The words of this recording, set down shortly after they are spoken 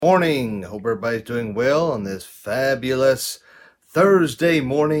Morning. Hope everybody's doing well on this fabulous Thursday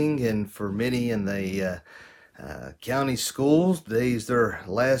morning. And for many in the county schools, today's their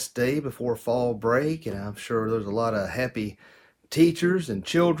last day before fall break. And I'm sure there's a lot of happy teachers and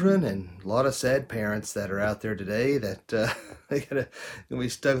children and a lot of sad parents that are out there today that they gotta be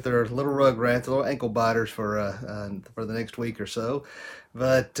stuck with their little rugrats, little ankle biters for the next week or so.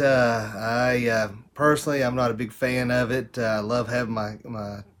 But I personally, I'm not a big fan of it. I love having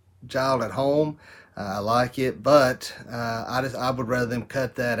my child at home. I like it, but I would rather them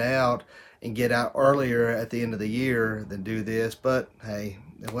cut that out and get out earlier at the end of the year than do this. But hey,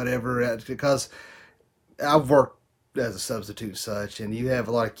 whatever, because I've worked as a substitute such, and you have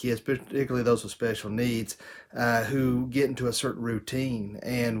a lot of kids, particularly those with special needs, who get into a certain routine,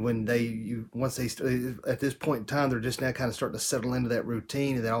 and when once they at this point in time, they're just now kind of starting to settle into that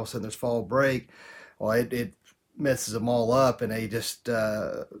routine, and then all of a sudden there's fall break. Well, it messes them all up, and they just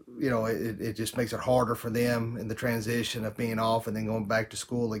it just makes it harder for them in the transition of being off and then going back to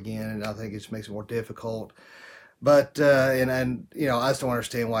school again, and I think it just makes it more difficult. But I just don't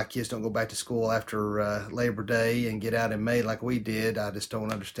understand why kids don't go back to school after Labor Day and get out in May like we did. I just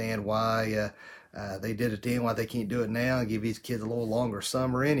don't understand why they did it then, why they can't do it now, and give these kids a little longer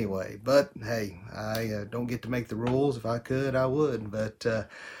summer anyway. But hey, I don't get to make the rules. If I could, I would. But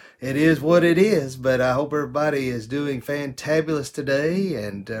it is what it is. But I hope everybody is doing fantabulous today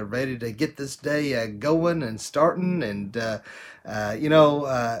and ready to get this day going and starting. And uh, you know.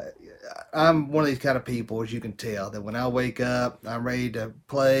 Uh, I'm one of these kind of people, as you can tell, that when I wake up, I'm ready to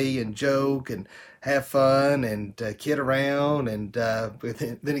play and joke and have fun and kid around. And but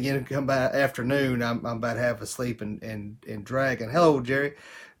then again, come by afternoon, I'm about half asleep and dragging. Hello, Jerry.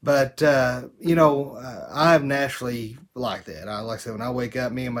 But I'm naturally like that. Like I said, when I wake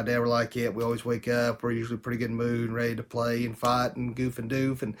up, me and my dad were like it. We always wake up. We're usually pretty good mood and ready to play and fight and goof and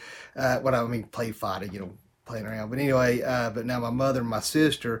doof and what I mean, play fighting, playing around. But anyway, but now my mother and my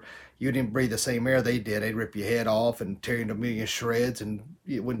sister, you didn't breathe the same air they did. They'd rip your head off and tear you into a million shreds, and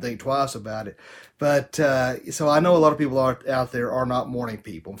you wouldn't think twice about it. But so I know a lot of people out there are not morning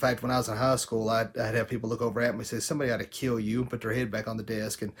people. In fact, when I was in high school, I'd have people look over at me and say, "Somebody ought to kill you," and put their head back on the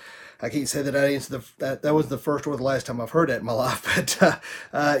desk. And I can't say that that was the first or the last time I've heard that in my life. But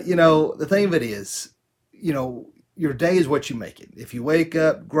the thing of it is, you know, your day is what you make it. If you wake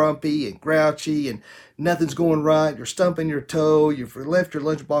up grumpy and grouchy and nothing's going right, you're stumping your toe, you've left your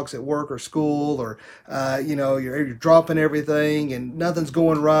lunchbox at work or school, or you're dropping everything and nothing's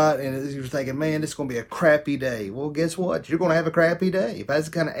going right, and you're thinking, man, it's going to be a crappy day. Well, guess what? You're going to have a crappy day. If that's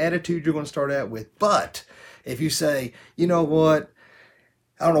the kind of attitude you're going to start out with. But if you say, you know what?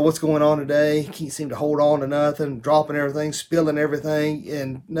 I don't know what's going on today. Can't seem to hold on to nothing, dropping everything, spilling everything,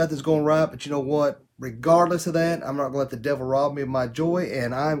 and nothing's going right. But you know what? Regardless of that, I'm not going to let the devil rob me of my joy,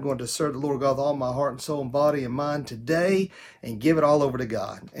 and I'm going to serve the Lord God with all my heart and soul and body and mind today and give it all over to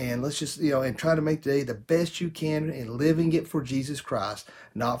God. And let's just, and try to make today the best you can in living it for Jesus Christ,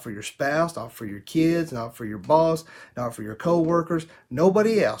 not for your spouse, not for your kids, not for your boss, not for your co-workers,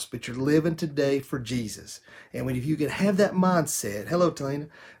 nobody else, but you're living today for Jesus. And if you can have that mindset, hello, Talina,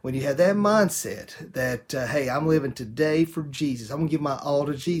 when you have that mindset that, hey, I'm living today for Jesus, I'm going to give my all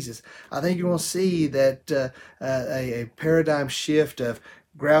to Jesus, I think you're going to see that a paradigm shift of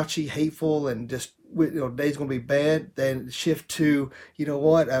grouchy, hateful, and just day's going to be bad, then shift to,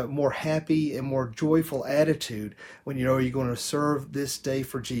 a more happy and more joyful attitude when you're going to serve this day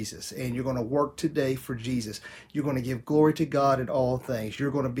for Jesus, and you're going to work today for Jesus. You're going to give glory to God in all things.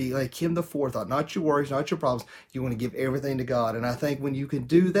 You're going to be like Him, the forethought, not your worries, not your problems. You want to give everything to God. And I think when you can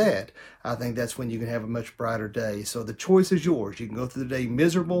do that, I think that's when you can have a much brighter day. So the choice is yours. You can go through the day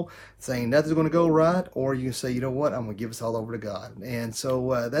miserable, saying nothing's going to go right, or you can say, you know what, I'm going to give this all over to God. And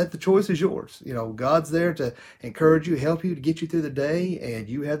so that the choice is yours. God's there to encourage you, help you, to get you through the day, and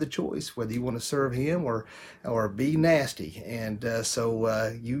you have the choice whether you want to serve Him or be nasty. And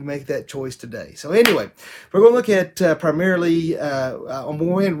so you make that choice today. So anyway, we're going to look at primarily, I'm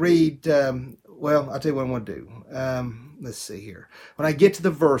going to read, I'll tell you what I'm going to do. Let's see here. When I get to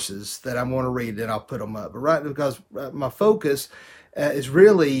the verses that I'm going to read, then I'll put them up. But right, because my focus is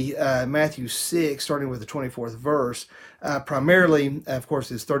really Matthew 6, starting with the 24th verse. Primarily, of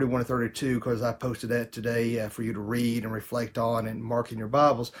course, is 31 and 32, because I posted that today for you to read and reflect on and mark in your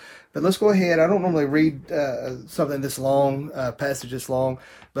Bibles. But let's go ahead. I don't normally read something this long, passage this long,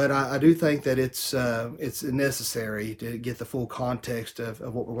 but I do think that it's necessary to get the full context of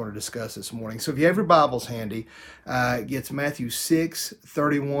what we're going to discuss this morning. So if you have your Bibles handy, it's Matthew 6,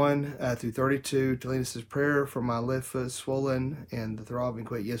 31 through 32. Talina says, prayer for my left foot swollen and the throbbing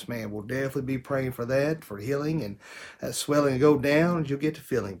quit. Yes, ma'am. We'll definitely be praying for that, for healing. And swelling will go down and you'll get to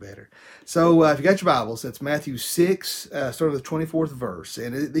feeling better. So if you got your Bibles, that's Matthew 6, starting with the 24th verse.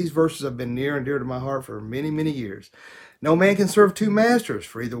 And these verses have been near and dear to my heart for many, many years. No man can serve two masters,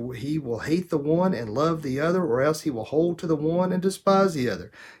 for either he will hate the one and love the other, or else he will hold to the one and despise the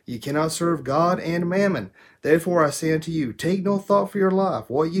other. You cannot serve God and mammon. Therefore I say unto you, take no thought for your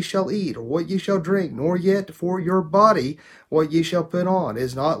life, what ye shall eat, or what ye shall drink, nor yet for your body, what ye shall put on.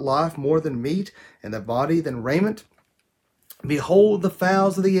 Is not life more than meat, and the body than raiment? Behold the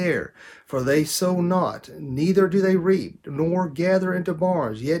fowls of the air, for they sow not, neither do they reap, nor gather into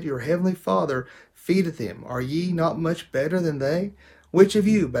barns, yet your heavenly Father feedeth them. Are ye not much better than they? Which of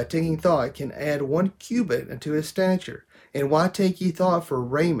you, by taking thought, can add 1 cubit unto his stature? And why take ye thought for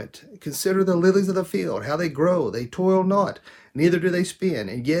raiment? Consider the lilies of the field, how they grow, they toil not, neither do they spin.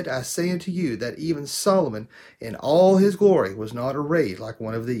 And yet I say unto you that even Solomon in all his glory was not arrayed like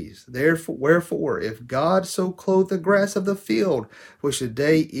one of these. Wherefore, if God so clothe the grass of the field, which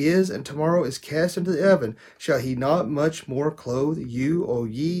today is and tomorrow is cast into the oven, shall he not much more clothe you, O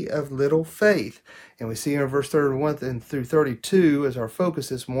ye of little faith? And we see in verse 31 and through 32 as our focus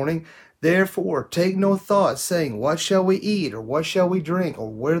this morning. Therefore, take no thought, saying, what shall we eat, or what shall we drink, or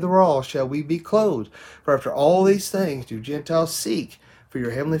wherewithal shall we be clothed? For after all these things do Gentiles seek. For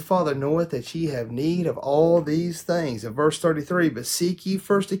your heavenly Father knoweth that ye have need of all these things. In verse 33, but seek ye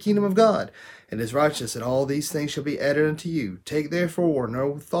first the kingdom of God, and his righteousness, and all these things shall be added unto you. Take therefore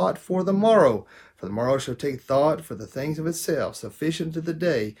no thought for the morrow, for the morrow shall take thought for the things of itself. Sufficient to the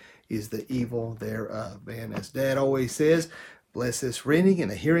day is the evil thereof. And as Dad always says, bless this reading and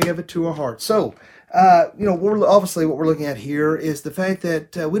the hearing of it to our hearts. So, we're obviously what we're looking at here is the fact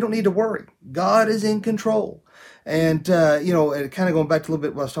that we don't need to worry. God is in control. And, and kind of going back to a little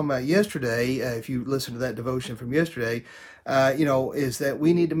bit what I was talking about yesterday, if you listen to that devotion from yesterday, is that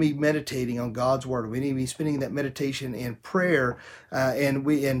we need to be meditating on God's word. We need to be spending that meditation in prayer.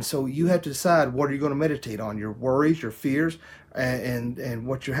 And so you have to decide, what are you going to meditate on? Your worries, your fears, and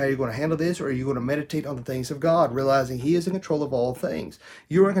how you're going to handle this, or are you going to meditate on the things of God, realizing he is in control of all things.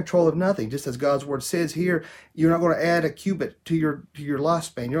 You're in control of nothing. Just as God's word says here, you're not going to add a cubit to your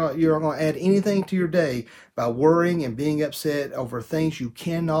lifespan. You're not going to add anything to your day by worrying and being upset over things you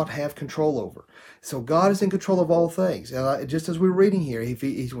cannot have control over. So God is in control of all things. Just as we're reading here,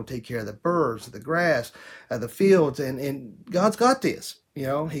 he's going to take care of the birds, the grass, the fields, and God's got this.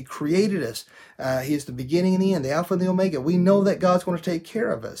 He created us. He is the beginning and the end, the Alpha and the Omega. We know that God's going to take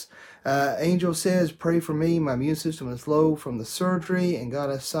care of us. Angel says, pray for me. My immune system is low from the surgery and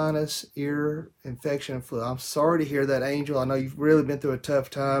got a sinus, ear infection, and flu. I'm sorry to hear that, Angel. I know you've really been through a tough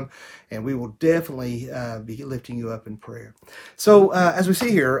time, and we will definitely be lifting you up in prayer. So as we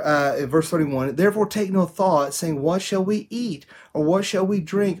see here in verse 31, therefore take no thought, saying, what shall we eat, or what shall we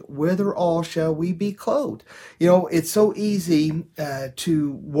drink, wherewithal shall we be clothed? It's so easy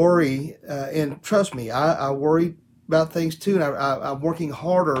to worry, and trust me, I worry about things too, and I'm working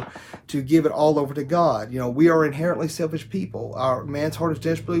harder to give it all over to God. We are inherently selfish people. Our man's heart is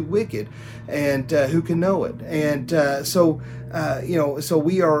desperately wicked, and who can know it? And so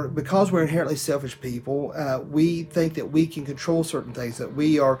we are, because we're inherently selfish people, we think that we can control certain things, that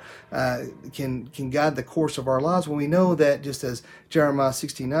we are can guide the course of our lives, when we know that, just as Jeremiah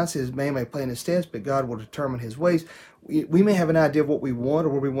 16:9 says, man may plan his steps, but God will determine his ways. We may have an idea of what we want or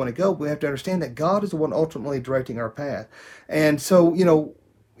where we want to go, but we have to understand that God is the one ultimately directing our path. And so,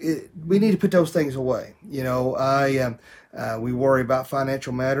 we need to put those things away. We worry about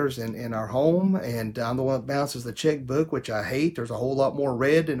financial matters in our home, and I'm the one that bounces the checkbook, which I hate. There's a whole lot more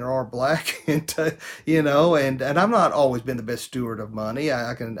red than there are black, and I've not always been the best steward of money.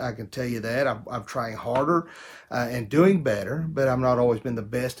 I can tell you that. I'm trying harder and doing better, but I've not always been the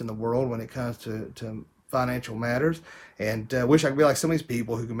best in the world when it comes to financial matters, and wish I could be like some of these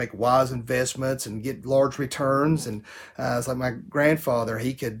people who can make wise investments and get large returns. And it's like my grandfather.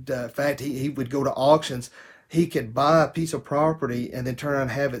 He could, in fact, he would go to auctions. He could buy a piece of property and then turn around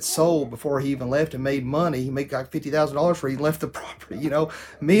and have it sold before he even left and made money. He made like $50,000 for he left the property.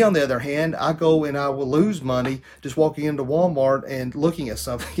 Me on the other hand, I go and I will lose money just walking into Walmart and looking at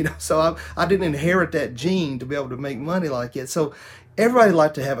something. So I didn't inherit that gene to be able to make money like it. So everybody would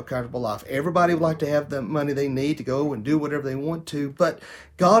like to have a comfortable life. Everybody would like to have the money they need to go and do whatever they want to. But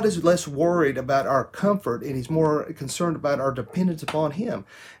God is less worried about our comfort, and he's more concerned about our dependence upon him.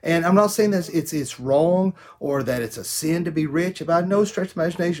 And I'm not saying that it's wrong or that it's a sin to be rich. By no stretch of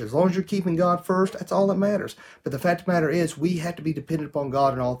imagination. As long as you're keeping God first, that's all that matters. But the fact of the matter is, we have to be dependent upon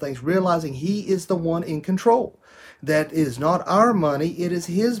God in all things, realizing he is the one in control. That it is not our money, it is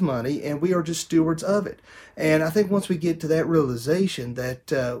his money, and we are just stewards of it. And I think once we get to that realization that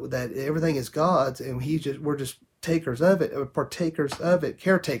that everything is God's, and we're just takers of it, or partakers of it,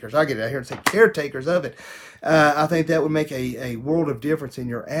 caretakers. I get it. I hear it say caretakers of it. I think that would make a world of difference in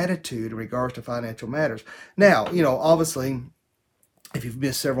your attitude in regards to financial matters. Now, obviously, if you've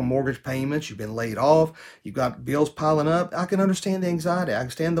missed several mortgage payments, you've been laid off, you've got bills piling up, I can understand the anxiety. I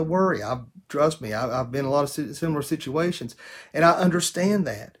understand the worry. Trust me, I've been in a lot of similar situations, and I understand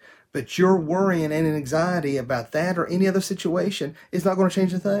that. But your worrying and anxiety about that or any other situation is not going to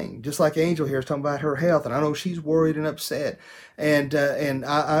change a thing. Just like Angel here is talking about her health, and I know she's worried and upset. And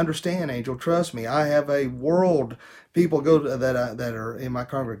I understand, Angel. Trust me, I have a world. People that are in my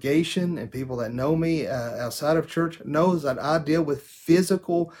congregation, and people that know me outside of church knows that I deal with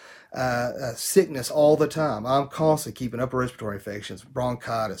physical sickness all the time. I'm constantly keeping upper respiratory infections,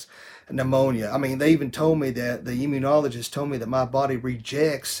 bronchitis, pneumonia. I mean, they even told me that the immunologist told me that my body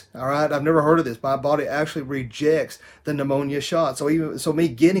rejects. All right, I've never heard of this. My body actually rejects the pneumonia shot. So me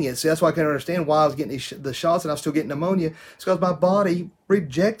getting it, see, that's why I can understand why I was getting the shots and I was still getting pneumonia. It's because my body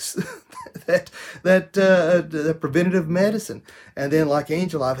rejects the preventative medicine. And then, like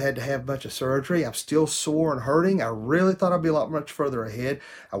Angel, I've had to have a bunch of surgery. I'm still sore and hurting. I really thought I'd be a lot much further ahead.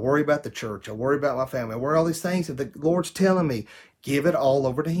 I worry about the church. I worry about my family. I worry all these things. And the Lord's telling me, give it all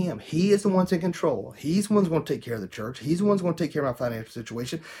over to Him. He is the one in control. He's the one who's going to take care of the church. He's the one who's going to take care of my financial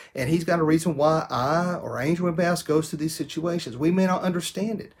situation. And He's got a reason why I or Angel Bass goes through these situations. We may not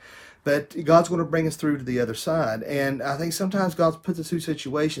understand it, but God's going to bring us through to the other side. And I think sometimes God puts us through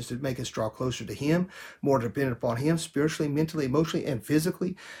situations to make us draw closer to Him, more dependent upon Him, spiritually, mentally, emotionally, and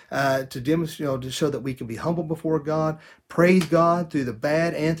physically, to demonstrate, to show that we can be humble before God, praise God through the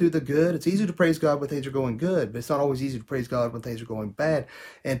bad and through the good. It's easy to praise God when things are going good, but it's not always easy to praise God when things are going bad.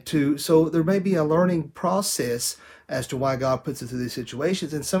 So there may be a learning process as to why God puts us through these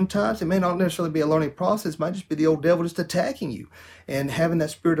situations. And sometimes it may not necessarily be a learning process. It might just be the old devil just attacking you and having that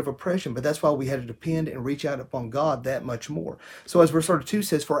spirit of oppression. But that's why we had to depend and reach out upon God that much more. So as verse 32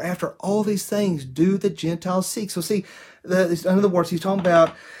 says, for after all these things do the Gentiles seek. So see, in other words, he's talking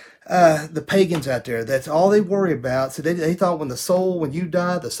about the pagans out there. That's all they worry about. So they thought when you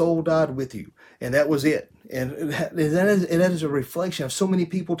died, the soul died with you. And that was it. And that is a reflection of so many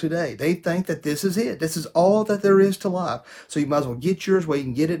people today. They think that this is it. This is all that there is to life. So you might as well get yours while you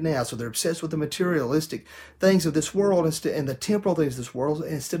can get it now. So they're obsessed with the materialistic things of this world and the temporal things of this world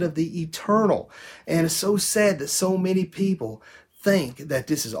instead of the eternal. And it's so sad that so many people think that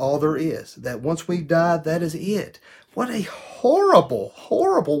this is all there is. That once we die, that is it. What a horrible,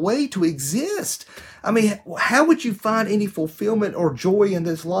 horrible way to exist. I mean, how would you find any fulfillment or joy in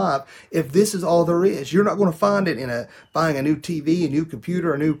this life if this is all there is? You're not going to find it in buying a new TV, a new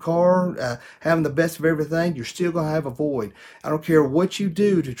computer, a new car, having the best of everything. You're still going to have a void. I don't care what you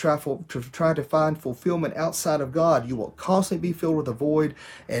do to try to find fulfillment outside of God. You will constantly be filled with a void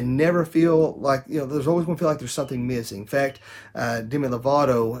and never feel like, there's always going to feel like there's something missing. In fact, Demi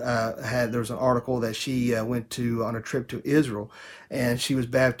Lovato there was an article that she went to on a trip to Israel, and she was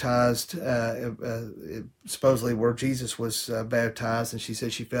baptized supposedly where Jesus was baptized, and she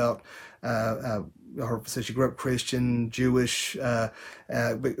said she felt said she grew up Christian, Jewish. But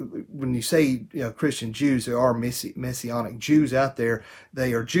when you say Christian Jews, there are Messianic Jews out there.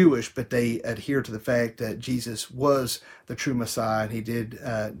 They are Jewish, but they adhere to the fact that Jesus was the true Messiah, and He did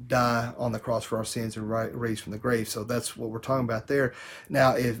die on the cross for our sins and raised from the grave. So that's what we're talking about there.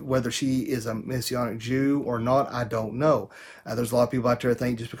 Now, whether she is a Messianic Jew or not, I don't know. There's a lot of people out there that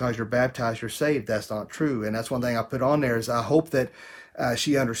think just because you're baptized, you're saved. That's not true. And that's one thing I put on there is I hope that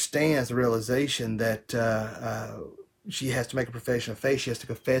she understands the realization that she has to make a profession of faith. She has to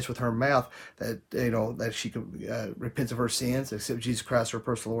confess with her mouth that that she repents of her sins, accept Jesus Christ her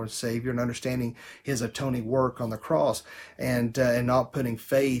personal Lord and Savior, and understanding His atoning work on the cross, and not putting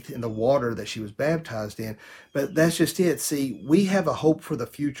faith in the water that she was baptized in. But that's just it. See, we have a hope for the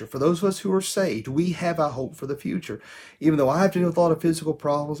future. For those of us who are saved, we have a hope for the future. Even though I have to deal with a lot of physical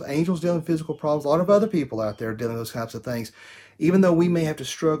problems, Angel's dealing with physical problems, a lot of other people out there dealing with those kinds of things. Even though we may have to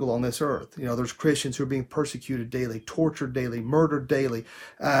struggle on this earth, there's Christians who are being persecuted daily, tortured daily, murdered daily.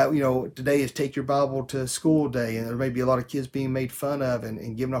 Today is Take Your Bible to School Day, and there may be a lot of kids being made fun of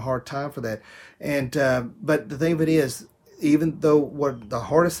and given a hard time for that. And but the thing of it is, even though what the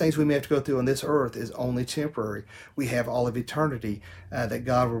hardest things we may have to go through on this earth is only temporary, we have all of eternity that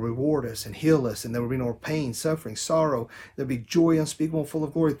God will reward us and heal us, and there will be no more pain, suffering, sorrow. There'll be joy unspeakable and full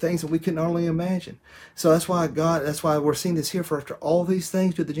of glory, things that we can only imagine. So that's why we're seeing this here. For after all these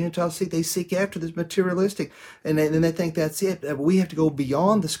things do the Gentiles seek. They seek after this materialistic, and they think that's it. But we have to go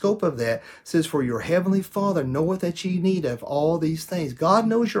beyond the scope of that. It says, for your heavenly Father knoweth that ye need of all these things. God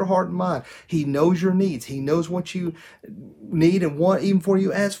knows your heart and mind. He knows your needs. He knows what you need and want even before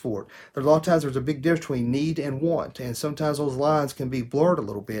you ask for it. There's a lot of times there's a big difference between need and want, and sometimes those lines can be blurred a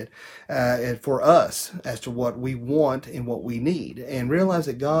little bit and for us as to what we want and what we need, and realize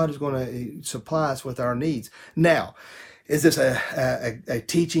that God is going to supply us with our needs. Now, is this a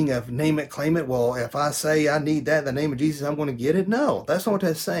teaching of name it, claim it? Well, if I say I need that in the name of Jesus, I'm going to get it? No, that's not what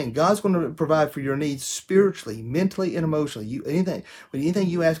that's saying. God's going to provide for your needs spiritually, mentally, and emotionally. Anything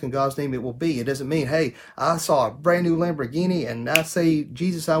you ask in God's name, it will be. It doesn't mean, hey, I saw a brand new Lamborghini and I say,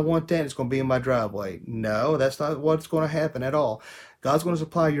 Jesus, I want that, and it's going to be in my driveway. No, that's not what's going to happen at all. God's going to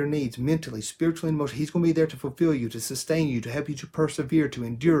supply your needs mentally, spiritually, and emotionally. He's going to be there to fulfill you, to sustain you, to help you to persevere, to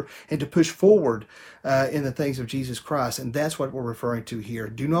endure, and to push forward in the things of Jesus Christ. And that's what we're referring to here.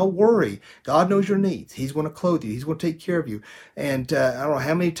 Do not worry. God knows your needs. He's going to clothe you. He's going to take care of you. And I don't know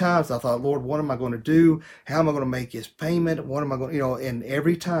how many times I thought, Lord, what am I going to do? How am I going to make this payment? What am I going to, and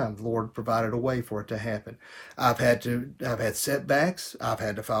every time the Lord provided a way for it to happen. I've had setbacks. I've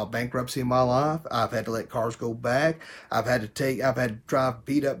had to file bankruptcy in my life. I've had to let cars go back. I've had to drive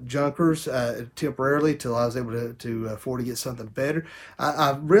beat up junkers temporarily till I was able to afford to get something better.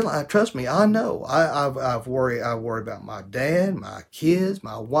 I realize, trust me, I know. I worry about my dad, my kids,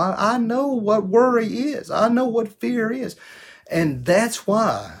 my wife. I know what worry is. I know what fear is. And that's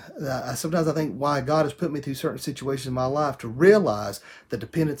why sometimes I think why God has put me through certain situations in my life, to realize the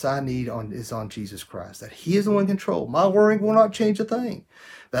dependence I need is on Jesus Christ, that He is the one in control. My worrying will not change a thing.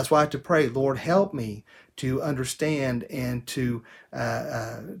 That's why I have to pray, Lord, help me to understand and to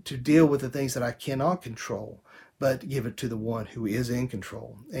deal with the things that I cannot control, but give it to the one who is in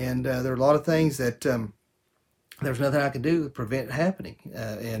control. And there are a lot of things that there's nothing I can do to prevent it happening.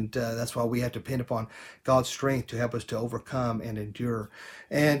 And that's why we have to depend upon God's strength to help us to overcome and endure.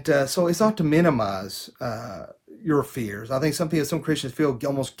 And so it's not to minimize your fears. I think some Christians feel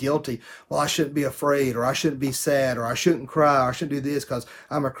almost guilty. Well, I shouldn't be afraid, or I shouldn't be sad, or I shouldn't cry, or I shouldn't do this because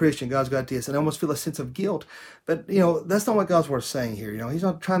I'm a Christian. God's got this. And I almost feel a sense of guilt. But, that's not what God's word is saying here. He's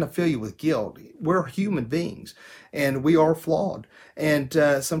not trying to fill you with guilt. We're human beings, and we are flawed. And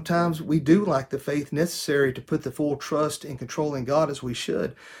sometimes we do lack the faith necessary to put the full trust and control in God as we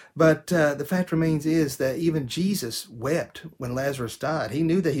should. But the fact remains is that even Jesus wept when Lazarus died. He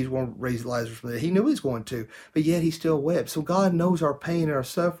knew that he was going to raise Lazarus from the dead. He knew he was going to, but yet he still wept. So God knows our pain and our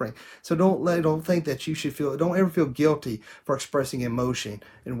suffering. So don't think that don't ever feel guilty for expressing emotion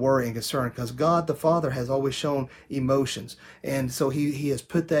and worry and concern, because God the Father has always shown emotions. And so he has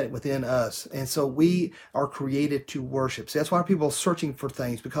put that within us. And so we are created to worship. See, that's why people are searching for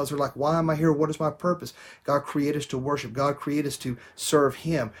things, because they're like, why am I here? What is my purpose? God created us to worship. God created us to serve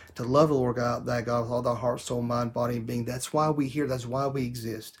Him, to love the Lord God, thy God with all thy heart, soul, mind, body, and being. That's why we here. That's why we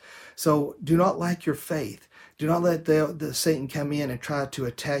exist. So do not lack your faith. Do not let the Satan come in and try to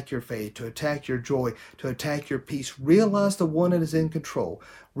attack your faith, to attack your joy, to attack your peace. Realize the one that is in control.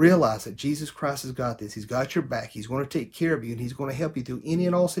 Realize that Jesus Christ has got this. He's got your back. He's going to take care of you, and He's going to help you through any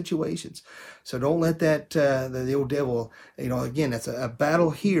and all situations. So don't let that, the old devil, again, that's a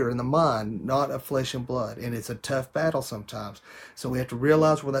battle here in the mind, not of flesh and blood. And it's a tough battle sometimes. So we have to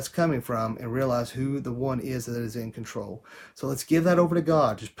realize where that's coming from and realize who the one is that is in control. So let's give that over to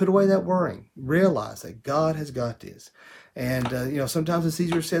God. Just put away that worrying. Realize that God has got this. And, sometimes it's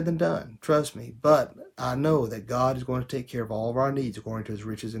easier said than done. Trust me. But I know that God is going to take care of all of our needs according to His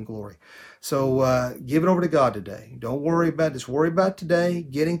riches and glory. So give it over to God today. Don't worry about this. Worry about today,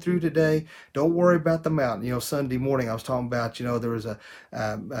 getting through today. Don't worry about the mountain. Sunday morning I was talking about, there was a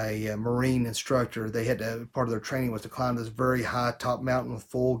Marine instructor. They had part of their training was to climb this very high top mountain with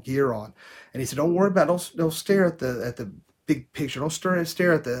full gear on. And he said, don't worry about it. Don't stare at the big picture. Don't stare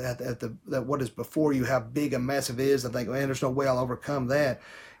at the what is before you, how big and massive it is, and think, man, there's no way I'll overcome that.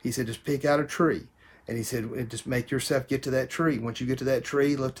 He said, just pick out a tree. And he said, just make yourself get to that tree. Once you get to that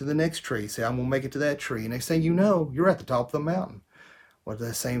tree, look to the next tree. Say, I'm going to make it to that tree. Next thing you know, you're at the top of the mountain. Well,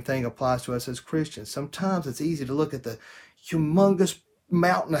 the same thing applies to us as Christians. Sometimes it's easy to look at the humongous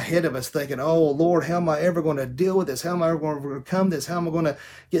mountain ahead of us thinking, oh, Lord, how am I ever going to deal with this? How am I ever going to overcome this? How am I going to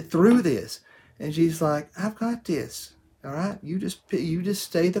get through this? And Jesus like, I've got this. All right, you just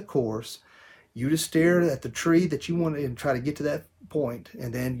stay the course. You just stare at the tree that you want and try to get to that point,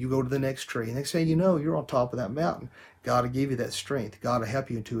 and then you go to the next tree. And next thing you know, you're on top of that mountain. God will give you that strength. God will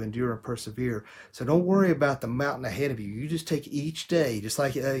help you to endure and persevere. So don't worry about the mountain ahead of you. You just take each day, just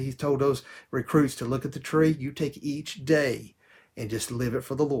like He told those recruits to look at the tree. You take each day and just live it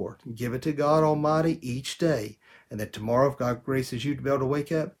for the Lord. Give it to God Almighty each day. and that tomorrow, if God graces you to be able to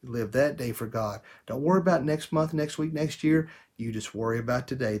wake up, live that day for God. Don't worry about next month, next week, next year. You just worry about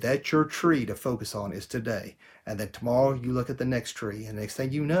today. That's your tree to focus on, is today. And then tomorrow you look at the next tree, and next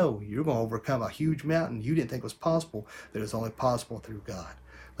thing you know, you're going to overcome a huge mountain you didn't think was possible, that is only possible through God.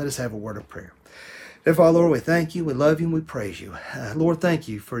 Let us have a word of prayer. Dear Father, Lord, we thank you, we love you, and we praise you. Lord, thank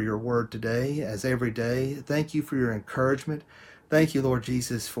you for your word today, as every day. Thank you for your encouragement. Thank you, Lord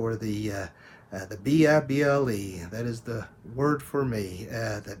Jesus, for the BIBLE. That is the word for me.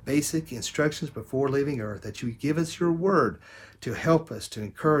 The basic instructions before leaving earth, that you give us your word to help us, to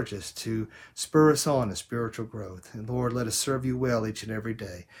encourage us, to spur us on in spiritual growth. And Lord, let us serve you well each and every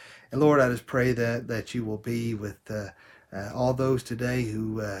day. And Lord, I just pray that you will be with all those today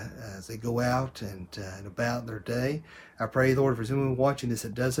who, as they go out and about their day, I pray, Lord, for someone watching this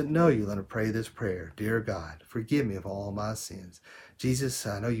that doesn't know you, let them pray this prayer. Dear God, forgive me of all my sins. Jesus,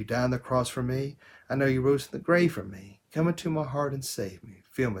 I know you died on the cross for me. I know you rose from the grave for me. Come into my heart and save me.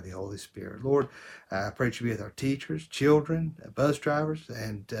 Fill me with the Holy Spirit. Lord, I pray that you be with our teachers, children, bus drivers,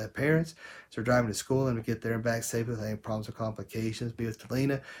 and parents. So they're driving to school and we get there and back safely without any problems or complications. Be with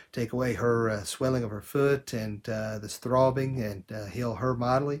Talina. Take away her swelling of her foot and this throbbing, and heal her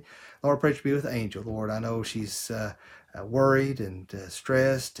mightily. Lord, I pray that you be with Angel. Lord, I know she's worried and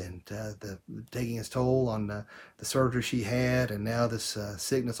stressed, and taking its toll on the surgery she had, and now this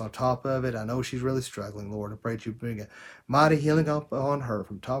sickness on top of it. I know she's really struggling, Lord. I pray that you bring a mighty healing up on her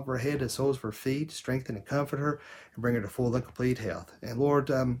from top of her head to the soles of her feet, strengthen and comfort her, and bring her to full and complete health. And Lord,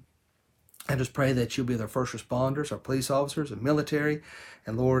 I just pray that you'll be with our first responders, our police officers, and military,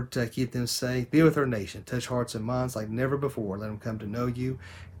 and Lord, keep them safe. Be with our nation. Touch hearts and minds like never before. Let them come to know you.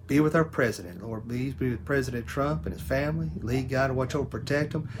 Be with our president. Lord, please be with President Trump and his family. Lead, God, and watch over,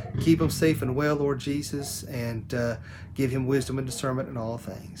 protect him. Keep him safe and well, Lord Jesus, and give him wisdom and discernment in all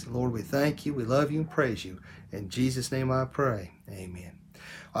things. Lord, we thank you, we love you, and praise you. In Jesus' name I pray. Amen.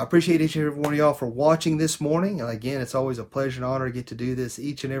 I appreciate each and every one of y'all for watching this morning. And again, it's always a pleasure and honor to get to do this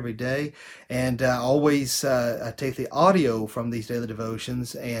each and every day. And I always take the audio from these daily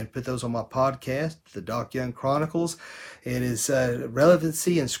devotions and put those on my podcast, the Doc Young Chronicles. It is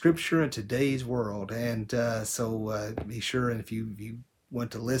relevancy in Scripture in today's world. And so be sure, and if you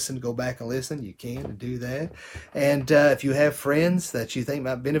want to listen, go back and listen, you can and do that. And if you have friends that you think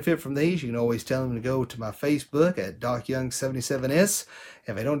might benefit from these, you can always tell them to go to my Facebook at Doc Young 77S.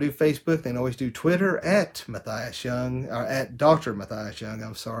 If they don't do Facebook, they can always do Twitter at Matthias Young, or at Dr. Matthias Young,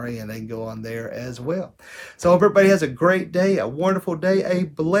 I'm sorry, and they can go on there as well. So I hope everybody has a great day, a wonderful day, a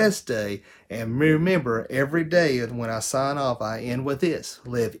blessed day. And remember, every day when I sign off, I end with this: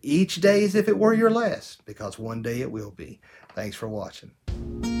 live each day as if it were your last, because one day it will be. Thanks for watching.